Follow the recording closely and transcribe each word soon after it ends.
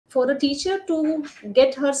for a teacher to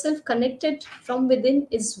get herself connected from within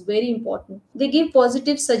is very important. They give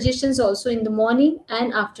positive suggestions also in the morning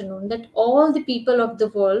and afternoon that all the people of the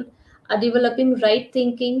world are developing right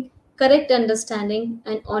thinking, correct understanding,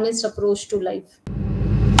 and honest approach to life.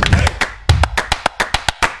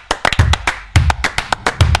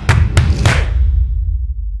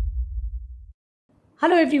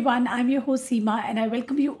 Hello, everyone. I'm your host Seema, and I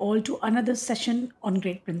welcome you all to another session on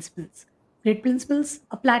Great Principles. Great Principles,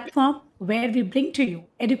 a platform where we bring to you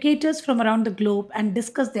educators from around the globe and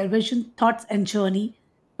discuss their vision, thoughts, and journey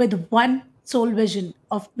with one sole vision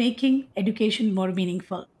of making education more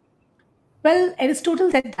meaningful. Well, Aristotle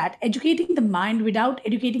said that educating the mind without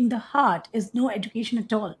educating the heart is no education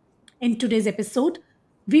at all. In today's episode,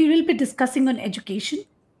 we will be discussing on education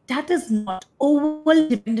that is not overly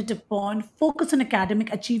dependent upon focus on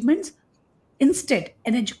academic achievements. Instead,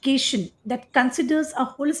 an education that considers a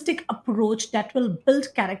holistic approach that will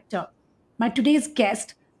build character. My today's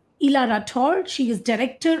guest, Ila Rathore, she is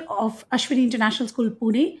director of Ashwini International School,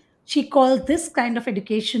 Pune. She calls this kind of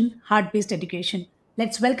education heart based education.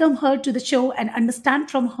 Let's welcome her to the show and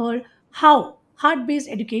understand from her how heart based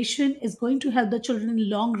education is going to help the children in the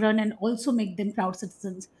long run and also make them proud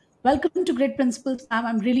citizens. Welcome to Great Principles, ma'am.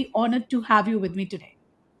 I'm really honored to have you with me today.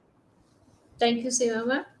 Thank you,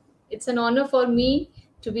 Seema. It's an honor for me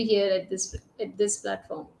to be here at this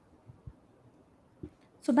platform.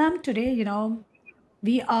 So, ma'am, today,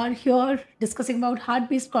 we are here discussing about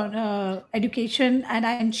heart-based education, and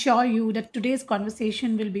I ensure you that today's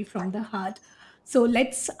conversation will be from the heart. So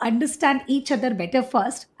let's understand each other better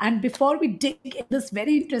first. And before we dig in this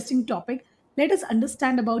very interesting topic, let us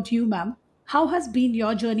understand about you, ma'am. How has been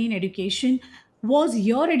your journey in education? Was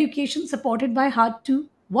your education supported by heart too?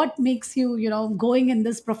 What makes you, going in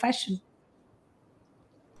this profession?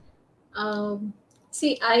 Um,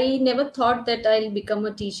 See, I never thought that I'll become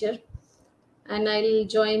a teacher and I'll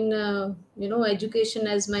join, education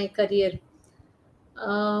as my career.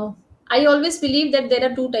 Uh, I always believe that there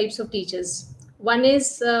are two types of teachers. One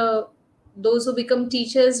is those who become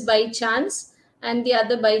teachers by chance, and the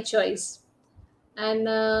other by choice. And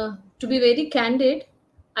to be very candid,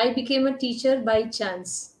 I became a teacher by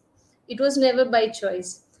chance. It was never by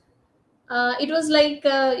choice. It was like,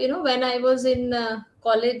 when I was in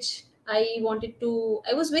college, I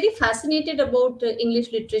was very fascinated about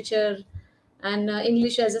English literature and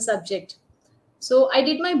English as a subject. So I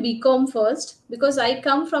did my BCom first because I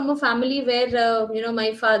come from a family where,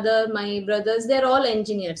 my father, my brothers, they're all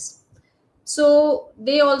engineers. So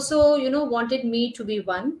they also, wanted me to be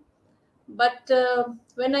one. But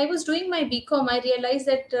when I was doing my BCom, I realized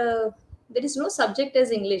that there is no subject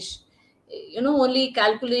as English, only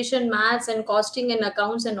calculation, maths, and costing and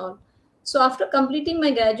accounts and all. So after completing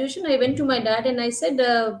my graduation, I went to my dad and I said,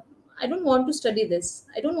 I don't want to study this.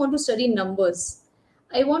 I don't want to study numbers.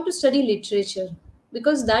 I want to study literature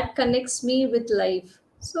because that connects me with life.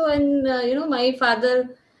 So, and my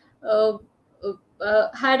father uh,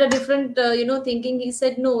 had a different, thinking. He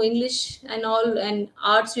said, no, English and all and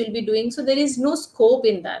arts you'll be doing. So there is no scope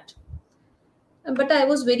in that. But I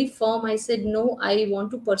was very firm. I said, no, I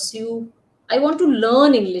want to pursue, I want to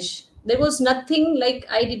learn English. There was nothing like,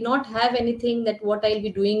 I did not have anything that what I'll be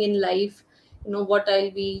doing in life, what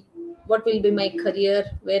will be my career,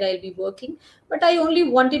 where I'll be working. But I only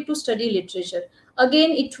wanted to study literature. Again,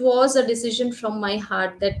 it was a decision from my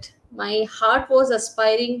heart that my heart was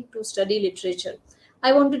aspiring to study literature.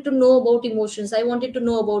 I wanted to know about emotions. I wanted to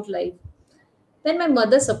know about life. Then my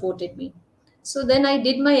mother supported me. So then I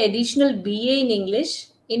did my additional BA in English.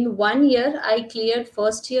 In 1 year, I cleared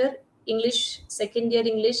first year English, second year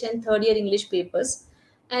English, and third year English papers.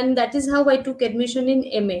 And that is how I took admission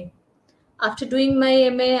in MA. After doing my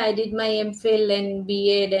MA, I did my MPhil and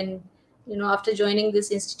BA. And after joining this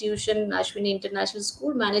institution, Ashwini International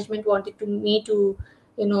School, management wanted me to,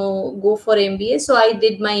 go for MBA. So I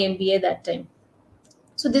did my MBA that time.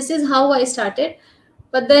 So this is how I started.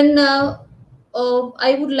 But then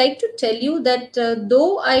I would like to tell you that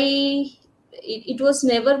though it was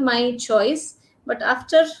never my choice, but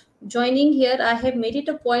after joining here, I have made it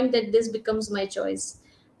a point that this becomes my choice.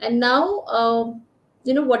 And now,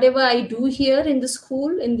 whatever I do here in the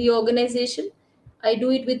school, in the organization, I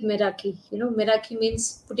do it with Meraki. Meraki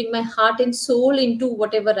means putting my heart and soul into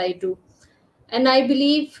whatever I do. And I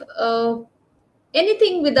believe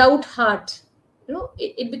anything without heart,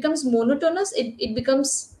 it becomes monotonous. It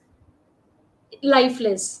becomes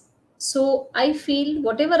lifeless. So I feel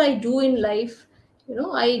whatever I do in life,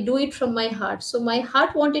 I do it from my heart. So my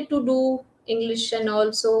heart wanted to do English, and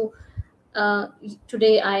also uh,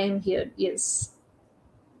 today I am here. Yes.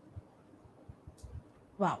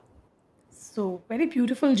 Wow. So, very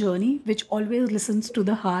beautiful journey, which always listens to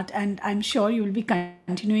the heart, and I'm sure you will be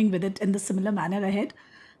continuing with it in the similar manner ahead.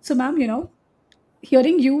 So, ma'am,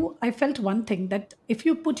 hearing you, I felt one thing, that if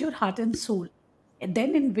you put your heart and soul,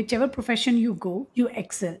 then in whichever profession you go, you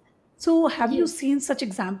excel. So, have you Yes. seen such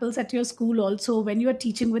examples at your school also when you are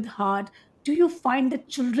teaching with heart? Do you find that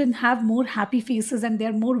children have more happy faces and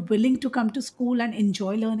they're more willing to come to school and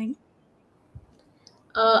enjoy learning?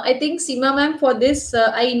 I think, Seema ma'am, for this,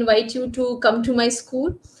 I invite you to come to my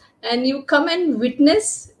school, and you come and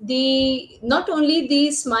witness the not only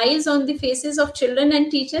the smiles on the faces of children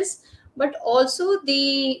and teachers, but also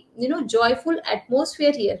the joyful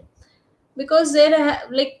atmosphere here. Because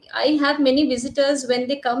like I have many visitors when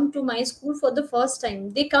they come to my school for the first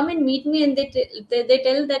time. They come and meet me, and they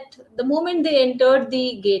tell that the moment they entered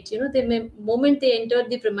the gate, the moment they entered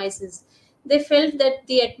the premises, they felt that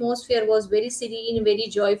the atmosphere was very serene, very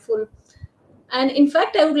joyful. And in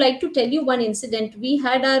fact, I would like to tell you one incident. We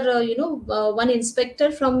had our one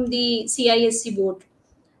inspector from the CISC board,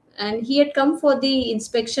 and he had come for the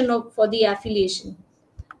inspection of for the affiliation.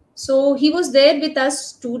 So he was there with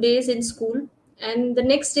us 2 days in school. And the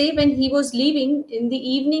next day, when he was leaving in the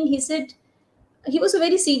evening, he said, he was a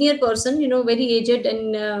very senior person, very aged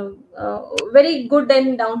and very good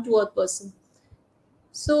and down to earth person.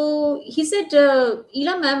 So he said,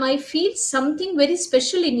 Ila ma'am, I feel something very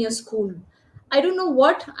special in your school. I don't know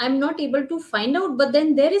what, I'm not able to find out, but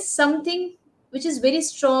then there is something which is very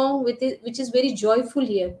strong, with it, which is very joyful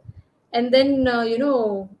here. And then,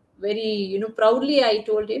 very, proudly I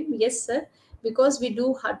told him, yes, sir, because we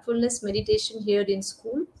do heartfulness meditation here in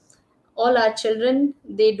school. All our children,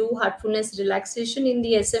 they do heartfulness relaxation in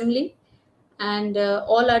the assembly, and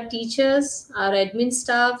all our teachers, our admin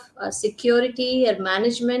staff, our security, our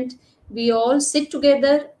management, we all sit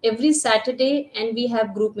together every Saturday and we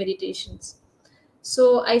have group meditations.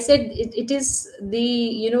 So I said, it is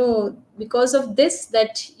the, because of this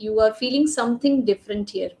that you are feeling something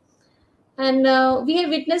different here. And we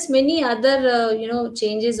have witnessed many other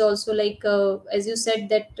changes also, like as you said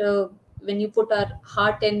that when you put our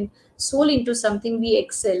heart and soul into something, we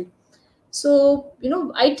excel. So,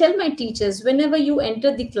 I tell my teachers, whenever you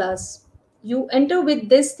enter the class, you enter with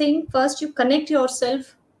this thing. First, you connect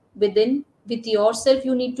yourself with yourself,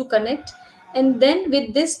 you need to connect. And then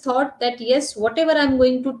with this thought that, yes, whatever I'm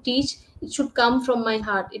going to teach, it should come from my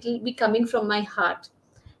heart. It will be coming from my heart.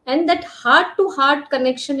 And that heart to heart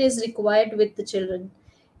connection is required with the children.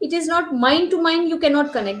 It is not mind to mind, you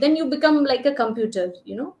cannot connect. Then you become like a computer.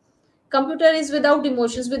 Computer is without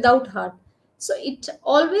emotions, without heart. So it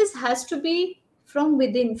always has to be from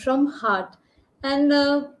within, from heart. And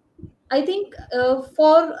I think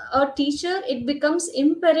for a teacher, it becomes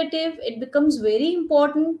imperative, it becomes very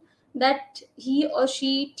important that he or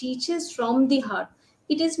she teaches from the heart.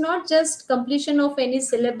 It is not just completion of any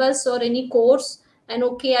syllabus or any course, and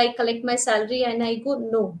okay, I collect my salary and I go.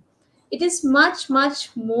 No, it is much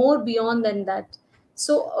much more beyond than that.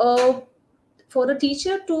 So for a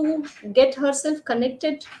teacher to get herself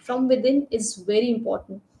connected from within is very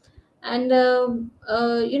important. And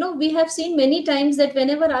we have seen many times that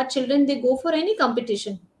whenever our children, they go for any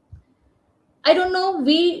competition, I don't know,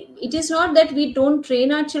 we it is not that we don't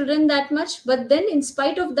train our children that much, but then in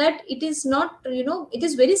spite of that, it is not, it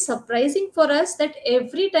is very surprising for us that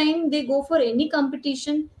every time they go for any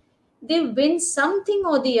competition, they win something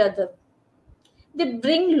or the other. They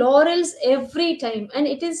bring laurels every time, and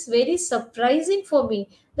it is very surprising for me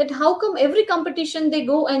that how come every competition they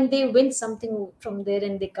go and they win something from there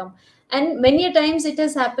and they come. And many a times it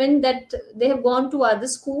has happened that they have gone to other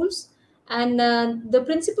schools, and the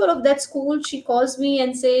principal of that school, she calls me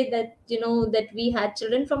and say that, that we had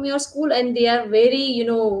children from your school and they are very,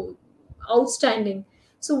 outstanding.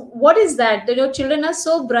 So what is that? Your children are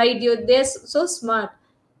so bright, they're so smart.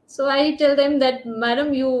 So I tell them that,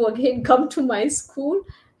 madam, you again come to my school,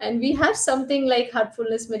 and we have something like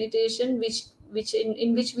heartfulness meditation, which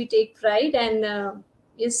in which we take pride, and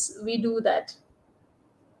yes, we do that.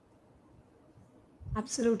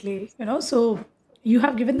 Absolutely. So you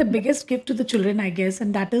have given the biggest gift to the children, I guess,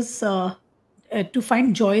 and that is to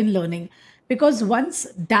find joy in learning. Because once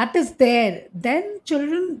that is there, then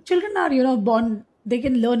children are born. They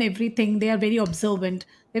can learn everything. They are very observant.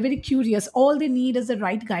 They're very curious. All they need is the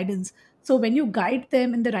right guidance. So when you guide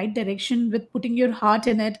them in the right direction with putting your heart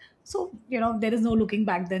in it, so there is no looking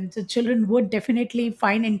back. Then the children would definitely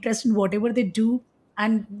find interest in whatever they do,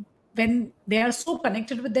 and when they are so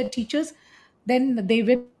connected with their teachers, then they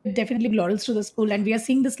will definitely give laurels to the school. And we are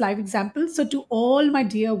seeing this live example. So, to all my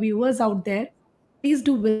dear viewers out there, please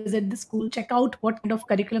do visit the school, check out what kind of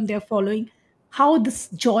curriculum they are following, how this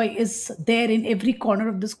joy is there in every corner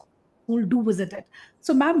of the school. school, do visit it.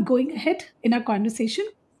 So, ma'am, going ahead in our conversation,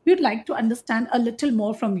 we'd like to understand a little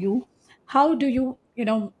more from you. How do you,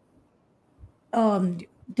 um,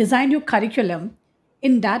 design your curriculum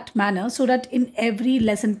in that manner so that in every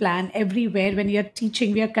lesson plan, everywhere, when you're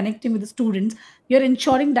teaching, we are connecting with the students, you're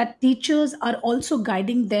ensuring that teachers are also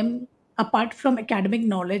guiding them apart from academic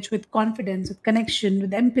knowledge with confidence, with connection,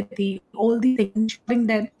 with empathy, all these things, ensuring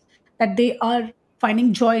that they are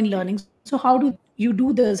finding joy in learning. So, how do you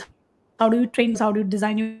do this? How do you train your students? How do you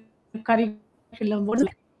design your curriculum? What is it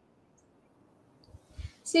like?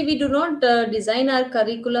 See, we do not design our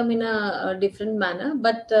curriculum in a different manner,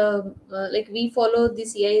 but like we follow the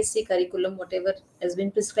CISC curriculum, whatever has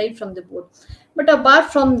been prescribed from the board. But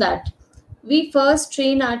apart from that, we first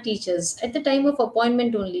train our teachers at the time of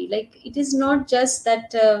appointment only. Like it is not just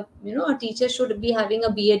that a teacher should be having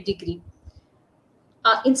a B.Ed degree.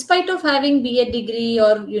 In spite of having B.Ed degree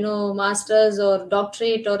or masters or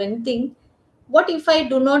doctorate or anything, what if I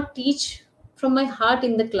do not teach from my heart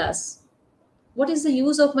in the class? What is the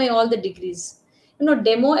use of my all the degrees?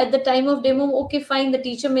 Demo, at the time of demo, okay, fine, the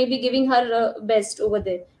teacher may be giving her best over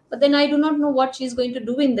there, but then I do not know what she is going to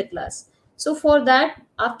do in the class. So for that,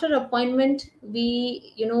 after appointment,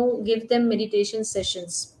 we give them meditation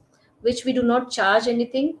sessions, which we do not charge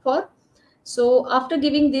anything for. So after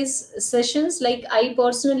giving these sessions, like I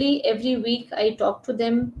personally every week I talk to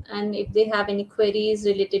them, and if they have any queries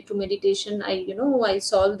related to meditation, I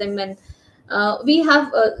solve them, and we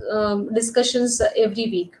have discussions every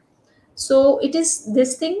week. So it is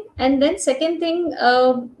this thing. And then second thing,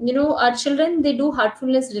 our children, they do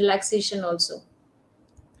heartfulness relaxation also.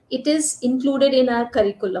 It is included in our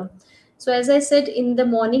curriculum. So as I said, in the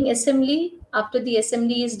morning assembly, after the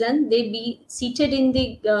assembly is done, they be seated in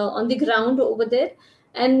the on the ground over there,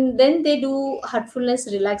 and then they do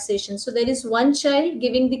heartfulness relaxation. So there is one child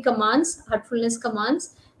giving the commands, heartfulness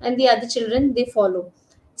commands, and the other children, they follow.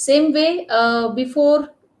 Same way, before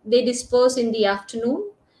they disperse in the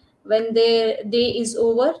afternoon, when their day is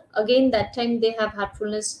over, again that time they have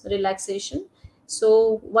heartfulness relaxation.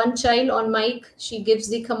 So one child on mic, she gives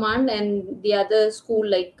the command, and the other school,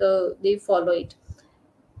 like they follow it.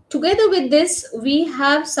 Together with this, we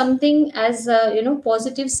have something as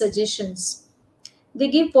positive suggestions. They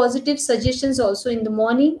give positive suggestions also in the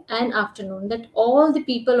morning and afternoon, that all the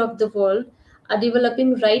people of the world are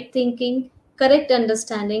developing right thinking, correct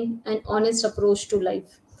understanding, and honest approach to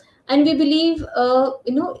life. And we believe,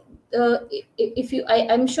 if you,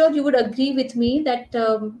 I'm sure you would agree with me that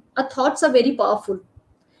our thoughts are very powerful.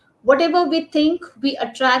 Whatever we think, we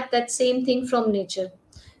attract that same thing from nature.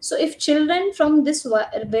 So if children from this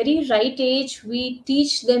very right age, we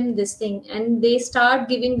teach them this thing, and they start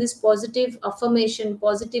giving this positive affirmation,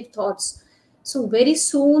 positive thoughts, so very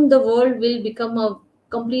soon the world will become a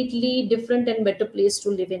completely different and better place to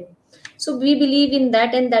live in. So we believe in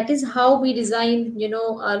that, and that is how we design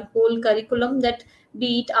our whole curriculum, that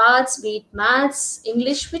be it arts, be it maths,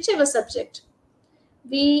 English, whichever subject,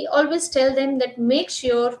 we always tell them that make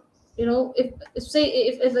sure, if say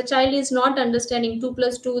if a child is not understanding 2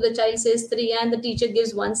 plus 2, the child says 3 and the teacher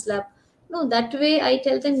gives one slap. No, that way I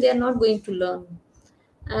tell them they are not going to learn.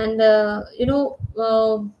 And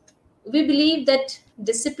we believe that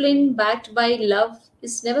discipline backed by love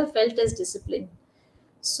is never felt as discipline.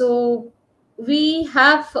 So we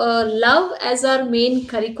have love as our main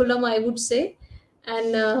curriculum, I would say,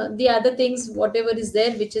 and the other things, whatever is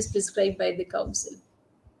there, which is prescribed by the council.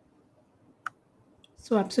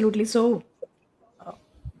 So, absolutely. So,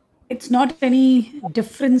 it's not any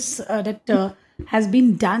difference that has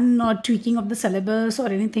been done or tweaking of the syllabus or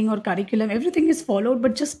anything or curriculum. Everything is followed,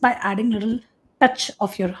 but just by adding little touch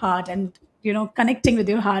of your heart and connecting with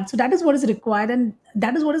your heart. So that is what is required, and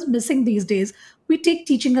that is what is missing these days. We take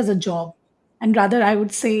teaching as a job, and rather I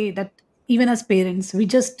would say that even as parents, we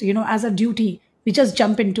just as a duty, we just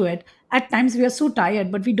jump into it. At times we are so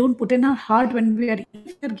tired, but we don't put in our heart when we are, even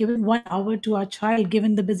if we are given 1 hour to our child,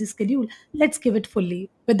 given the busy schedule, let's give it fully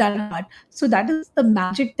with that heart. So that is the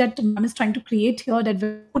magic that mom is trying to create here, that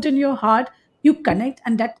when you put in your heart, you connect,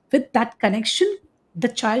 and that with that connection, the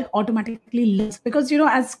child automatically learns. Because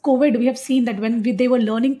as COVID, we have seen that when they were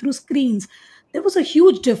learning through screens, there was a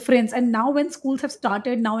huge difference. And now when schools have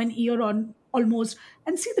started now an year on almost,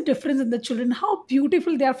 and see the difference in the children, how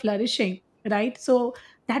beautiful they are flourishing, right? So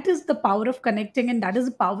that is the power of connecting, and that is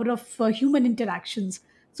the power of human interactions.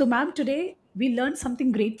 So ma'am, today we learned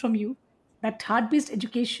something great from you, that heart based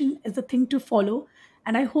education is the thing to follow.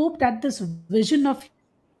 And I hope that this vision of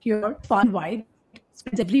yours far and wide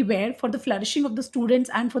spreads everywhere for the flourishing of the students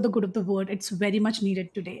and for the good of the world. It's very much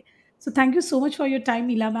needed today. So thank you so much for your time,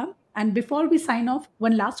 Ila ma'am. And before we sign off,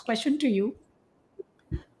 one last question to you.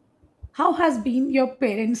 How has been your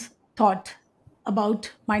parents' thought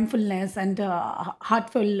about mindfulness and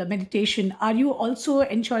heartful meditation? Are you also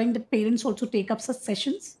ensuring that parents also take up such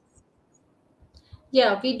sessions?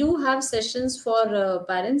 Yeah, we do have sessions for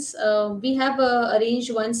parents. We have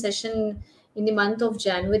arranged one session in the month of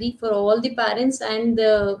January for all the parents and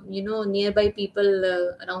nearby people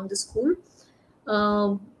around the school.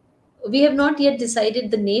 Um, we have not yet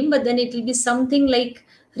decided the name, but then it will be something like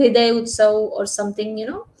Hriday Utsav or something,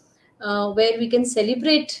 where we can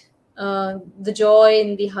celebrate the joy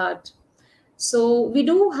in the heart. So we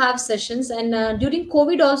do have sessions, and during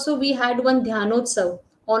COVID also we had one Dhyanotsav,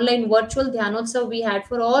 online virtual Dhyanotsav we had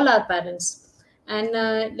for all our parents, and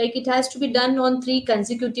like it has to be done on 3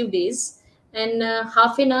 consecutive days and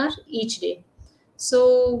half an hour each day.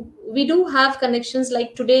 So we do have connections.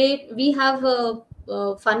 Like today, we have a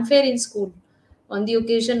fun fair in school on the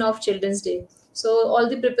occasion of Children's Day. So all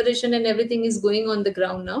the preparation and everything is going on the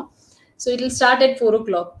ground now. So it will start at 4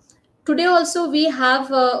 o'clock. Today also we have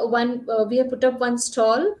one. We have put up one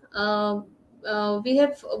stall. We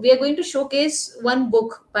are going to showcase one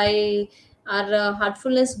book by our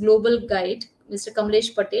Heartfulness Global Guide, Mr.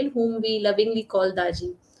 Kamlesh Patel, whom we lovingly call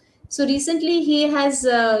Daji. So recently he has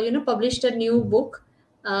published a new book,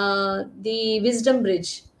 The Wisdom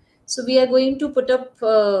Bridge. So we are going to put up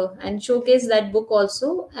and showcase that book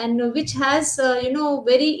also, and which has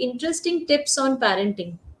very interesting tips on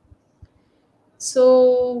parenting.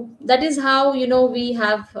 So that is how we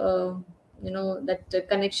have that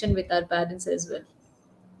connection with our parents as well.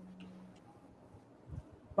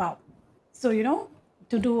 Wow. So,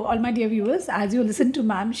 to do all my dear viewers, as you listen to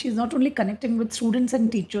ma'am, she's not only connecting with students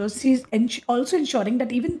and teachers, she's also ensuring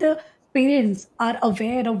that even the parents are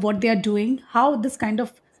aware of what they are doing, how this kind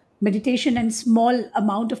of meditation and small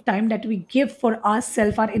amount of time that we give for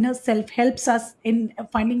ourselves, our inner self, helps us in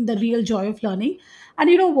finding the real joy of learning. And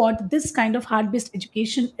you know what? This kind of heart based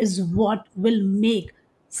education is what will make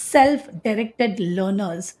self directed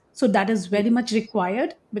learners. So that is very much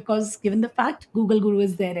required, because given the fact Google Guru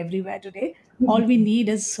is there everywhere today, all we need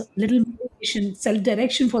is little motivation, self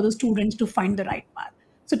direction for the students to find the right path.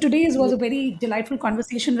 So today's was a very delightful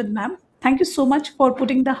conversation with ma'am. Thank you so much for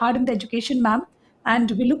putting the heart in the education, ma'am.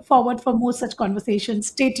 And we look forward for more such conversations.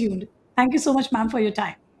 Stay tuned. Thank you so much, ma'am, for your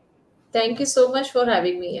time. Thank you so much for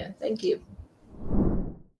having me here. Thank you.